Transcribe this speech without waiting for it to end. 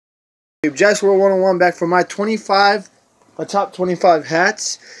Jax World 101 back for my top 25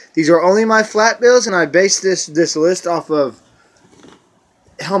 hats. These are only my flat bills, and I based this list off of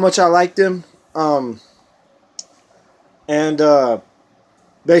how much I like them, and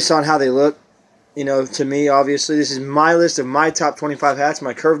based on how they look. You know, to me, obviously, this is my list of my top 25 hats.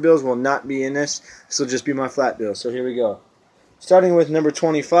 My curve bills will not be in this. This will just be my flat bills. So here we go. Starting with number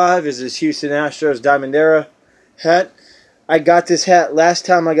 25 is this Houston Astros Diamond Era hat. I got this hat last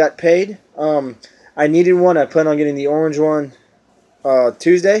time I got paid. I needed one. I plan on getting the orange one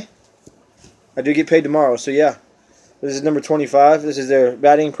Tuesday. I do get paid tomorrow, so yeah. This is number 25. This is their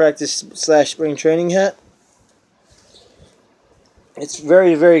batting practice / spring training hat. It's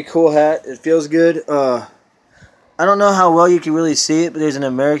very, very cool hat. It feels good. I don't know how well you can really see it, but there's an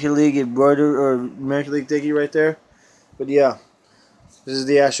American League embroidered or American League thingy right there. But yeah, this is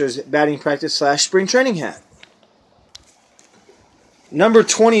the Astros batting practice / spring training hat. Number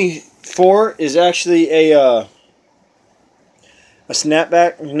 24 is actually a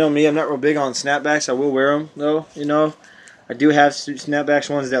snapback. You know me, I'm not real big on snapbacks. I will wear them though. You know, I do have snapbacks,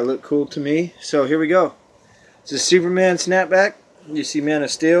 ones that look cool to me. So here we go. It's a Superman snapback. You see Man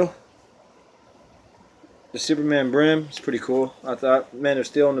of Steel. The Superman brim. It's pretty cool, I thought. Man of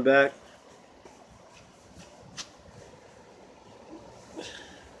Steel on the back.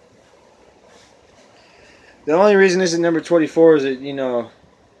 The only reason this is number 24 is that, you know,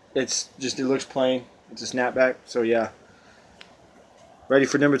 it looks plain. It's a snapback, so yeah. Ready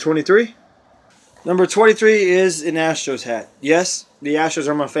for number 23? Number 23 is an Astros hat. Yes, the Astros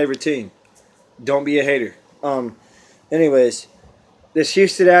are my favorite team. Don't be a hater. Anyways, this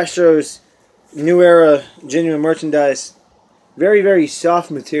Houston Astros New Era genuine merchandise, very, very soft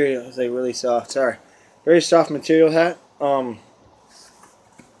material. I say really soft, sorry. Very soft material hat.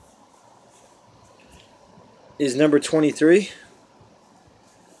 Is number 23.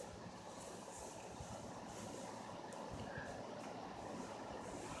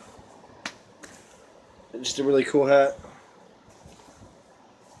 Just a really cool hat.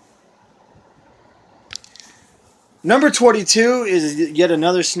 Number 22 is yet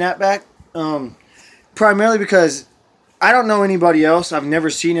another snapback. Primarily because I don't know anybody else. I've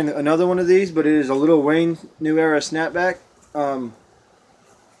never seen another one of these, but it is a Lil Wayne New Era snapback.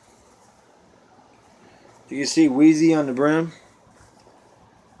 You can see Wheezy on the brim.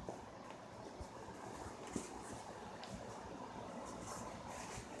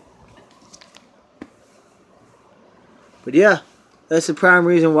 But yeah, that's the prime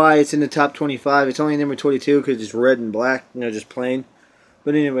reason why it's in the top 25. It's only number 22 because it's red and black, you know, just plain.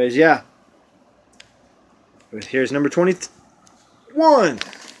 But anyways, yeah. Here's number 21.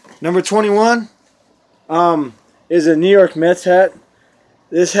 Number 21 is a New York Mets hat.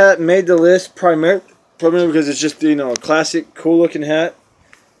 This hat made the list primarily because it's just, you know, a classic, cool looking hat.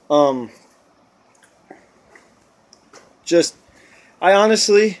 I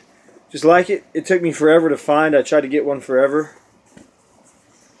honestly just like it. It took me forever to find. I tried to get one forever.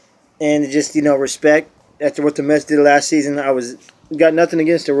 And just, you know, respect after what the Mets did last season. Got nothing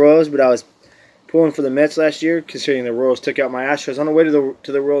against the Royals, but I was pulling for the Mets last year, considering the Royals took out my Astros on the way to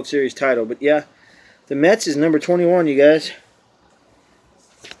the World Series title. But yeah, the Mets is number 21, you guys.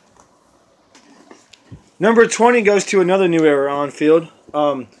 Number 20 goes to another New Era on field.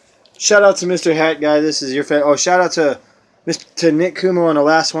 Shout out to Mr. Hat Guy. This is your favorite. Oh, shout out to Nick Kumo on the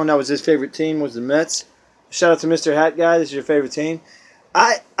last one. That was his favorite team, was the Mets. Shout out to Mr. Hat Guy. This is your favorite team.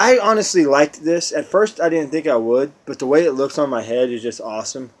 I honestly liked this. At first, I didn't think I would, but the way it looks on my head is just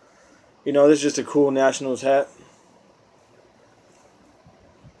awesome. You know, this is just a cool Nationals hat.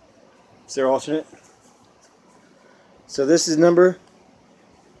 It's their alternate. So this is number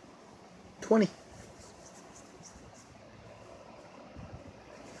 20.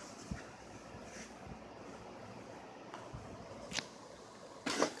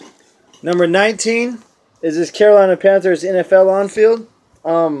 Number 19 is this Carolina Panthers NFL on field.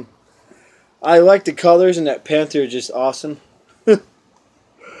 I like the colors, and that Panther is just awesome.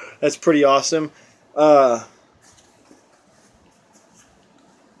 That's pretty awesome. Yeah,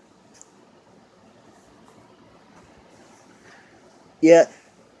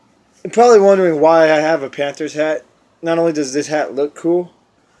 you're probably wondering why I have a Panthers hat. Not only does this hat look cool,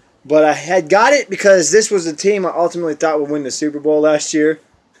 but I had got it because this was the team I ultimately thought would win the Super Bowl last year.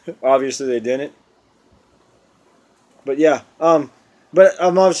 Obviously, they didn't. But yeah, but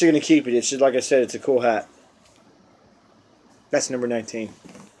I'm obviously going to keep it. It's just, like I said, it's a cool hat. That's number 19.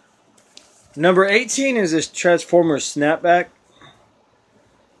 Number 18 is this Transformers snapback.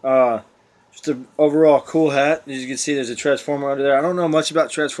 Just an overall cool hat. As you can see, there's a Transformer under there. I don't know much about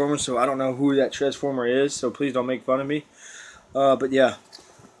Transformers, so I don't know who that Transformer is, so please don't make fun of me. But yeah.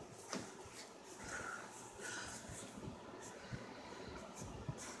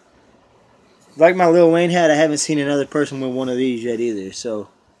 Like my Lil Wayne hat, I haven't seen another person with one of these yet either. So,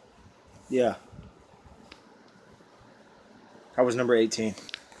 yeah. That was number 18.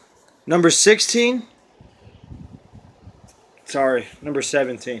 Number 16. Sorry, number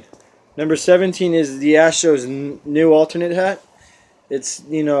 17. Number 17 is the Astros' new alternate hat. It's,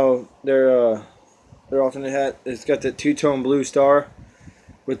 you know, their alternate hat. It's got the two-tone blue star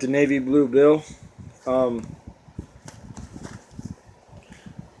with the navy blue bill.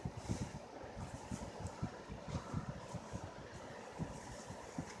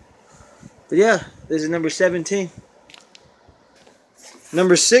 But yeah, this is number 17.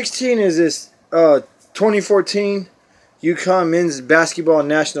 Number 16 is this 2014 UConn men's basketball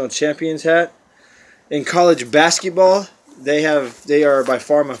national champions hat. In college basketball, they are by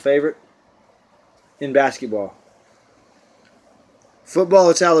far my favorite in basketball. Football,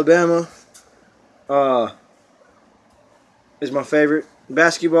 it's Alabama. Is my favorite.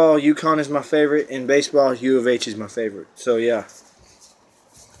 Basketball, UConn is my favorite. And baseball, U of H is my favorite. So yeah.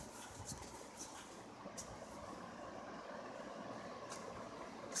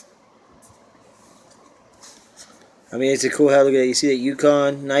 I mean, it's a cool hat. Look at it. You see that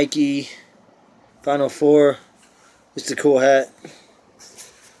UConn, Nike, Final Four. It's a cool hat.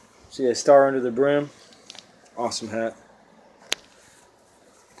 See that star under the brim. Awesome hat.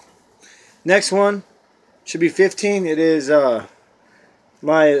 Next one should be 15. It is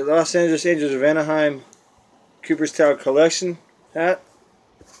my Los Angeles Angels of Anaheim Cooperstown Collection hat.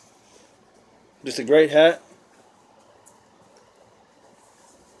 Just a great hat.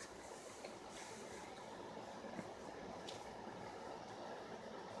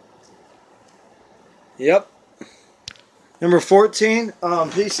 Yep. Number 14.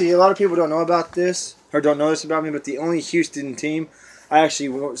 See, a lot of people don't know about this, or don't know this about me, but the only Houston team I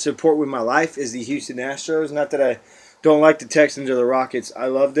actually support with my life is the Houston Astros. Not that I don't like the Texans or the Rockets. I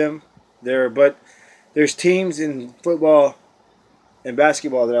love them. But there's teams in football and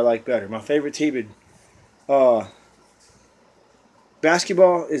basketball that I like better. My favorite team in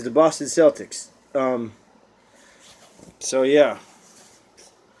basketball is the Boston Celtics. So yeah.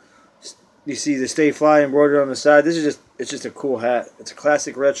 You see the Stay Fly embroidered on the side. It's just a cool hat. It's a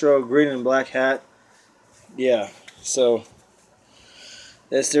classic retro green and black hat. Yeah, so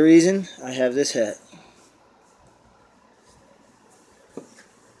that's the reason I have this hat.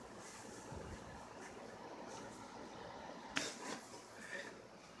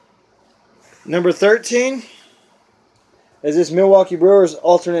 Number 13 is this Milwaukee Brewers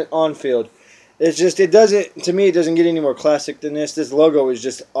alternate on-field. It doesn't get any more classic than this. This logo is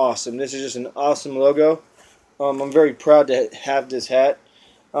just awesome. This is just an awesome logo. I'm very proud to have this hat.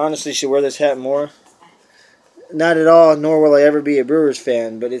 I honestly should wear this hat more. Not at all, nor will I ever be a Brewers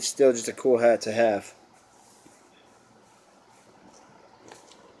fan, but it's still just a cool hat to have.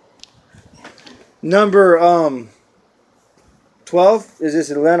 Number 12 is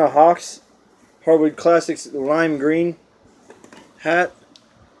this Atlanta Hawks Hardwood Classics lime green hat.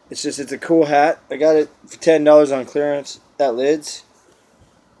 It's a cool hat. I got it for $10 on clearance at Lids.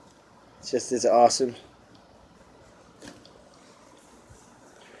 It's awesome.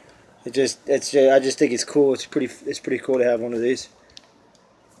 I just think it's cool. It's pretty cool to have one of these.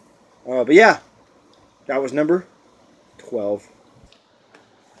 But yeah, that was number 12.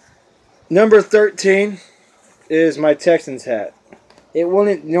 Number 13 is my Texans hat. It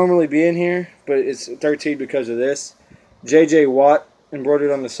wouldn't normally be in here, but it's 13 because of this. J.J. Watt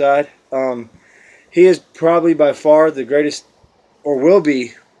embroidered on the side. He is probably by far the greatest, or will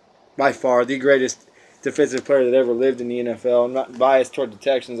be by far the greatest defensive player that ever lived in the NFL. I'm not biased toward the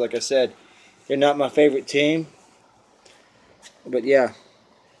Texans, like I said. They're not my favorite team. But yeah.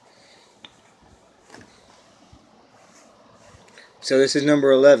 So this is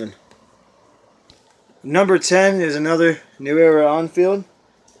number 11. Number 10 is another New Era on-field.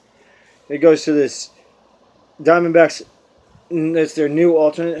 It goes to this Diamondbacks. It's their new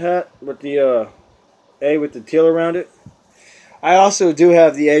alternate hat with the A with the teal around it. I also do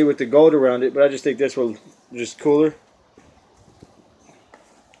have the A with the gold around it, but I just think this one just cooler.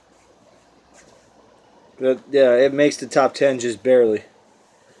 But yeah, it makes the top 10 just barely.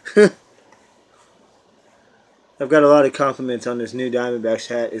 I've got a lot of compliments on this new Diamondbacks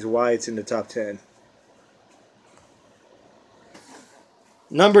hat, is why it's in the top 10.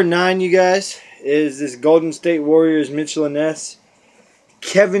 Number 9, you guys, is this Golden State Warriors Mitchell & Ness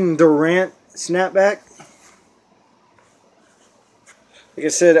Kevin Durant snapback. Like I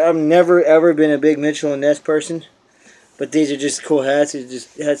said, I've never ever been a big Mitchell & Ness person, but these are just cool hats. It's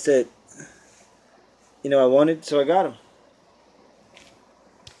just hats that, I wanted, so I got them.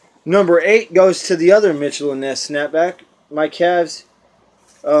 Number 8 goes to the other Mitchell & Ness snapback. My Cavs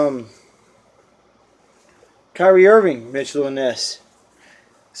Kyrie Irving, Mitchell and Ness.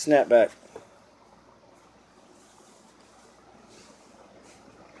 Snapback.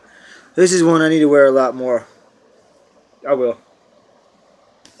 This is one I need to wear a lot more. I will.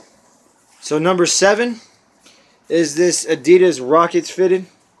 So number 7 is this Adidas Rockets fitted.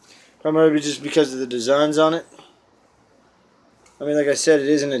 Primarily just because of the designs on it. I mean, like I said, it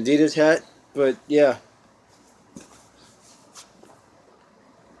is an Adidas hat, but yeah.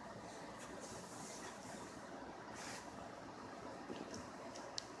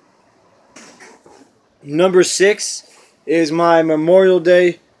 Number 6 is my Memorial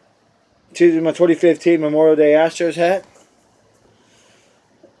Day, my 2015 Memorial Day Astros hat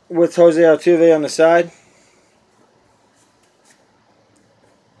with Jose Altuve on the side.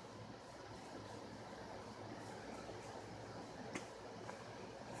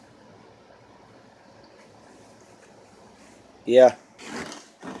 Yeah.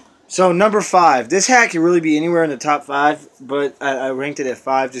 So number 5. This hat can really be anywhere in the top 5, but I ranked it at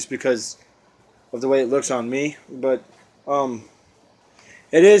 5 just because of the way it looks on me. But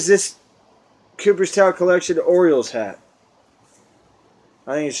it is this Cooperstown Collection Orioles hat.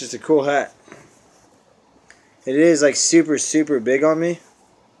 I think it's just a cool hat. It is like super big on me.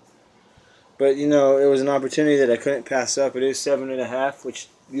 But you know, it was an opportunity that I couldn't pass up. It is 7.5,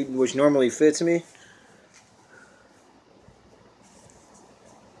 which normally fits me.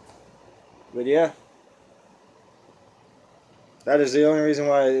 But yeah, that is the only reason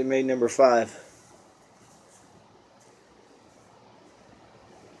why it made number 5.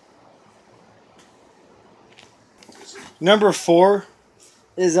 Number 4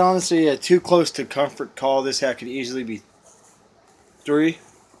 is honestly a too close to comfort call. This hat could easily be 3.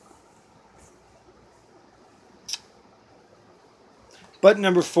 But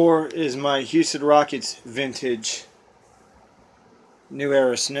number 4 is my Houston Rockets vintage New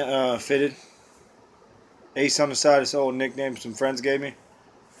Era fitted. Ace on the side. It's an old nickname some friends gave me.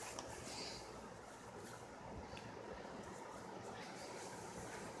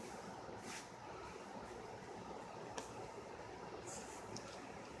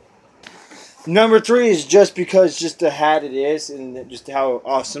 Number 3 is just because just the hat it is and just how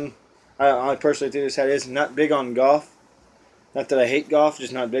awesome I personally think this hat is. Not big on golf. Not that I hate golf,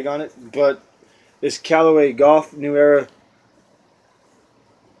 just not big on it. But this Callaway Golf New Era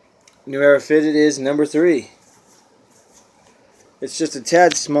fitted is number 3. It's just a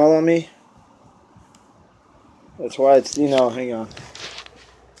tad small on me. That's why it's, you know, hang on.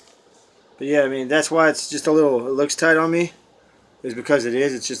 But yeah, I mean, that's why it's just a little, it looks tight on me. Is because it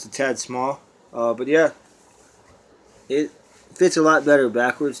is, it's just a tad small. But yeah, it fits a lot better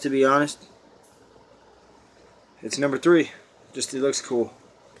backwards, to be honest. It's number 3. Just, it looks cool.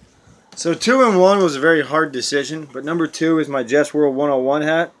 So 2 and 1 was a very hard decision, but number 2 is my Jeff's World 101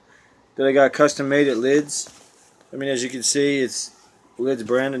 hat that I got custom made at Lids. I mean, as you can see, it's Lids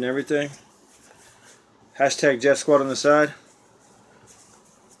brand and everything. Hashtag Jeff Squad on the side.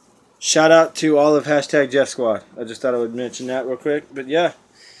 Shout out to all of hashtag Jeff Squad. I just thought I would mention that real quick, but yeah.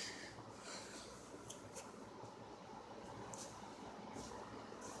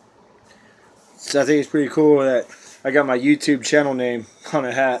 So I think it's pretty cool that I got my YouTube channel name on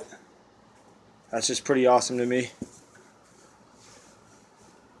a hat. That's just pretty awesome to me.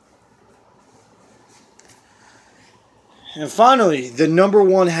 And finally, the number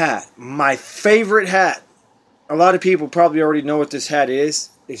 1 hat. My favorite hat. A lot of people probably already know what this hat is.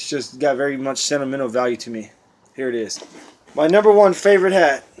 It's just got very much sentimental value to me. Here it is. My number 1 favorite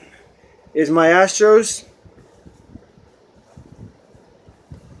hat is my Astros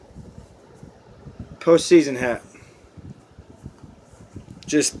postseason hat.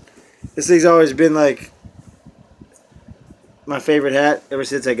 Just, this thing's always been like my favorite hat ever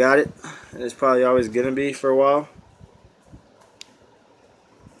since I got it. And it's probably always going to be for a while.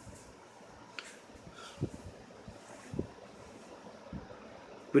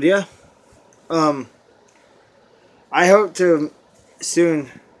 But yeah, I hope to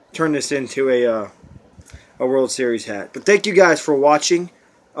soon turn this into a World Series hat. But thank you guys for watching.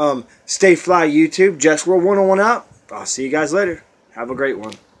 Stay fly YouTube. Jeff's World 101 out. I'll see you guys later. Have a great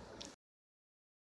one.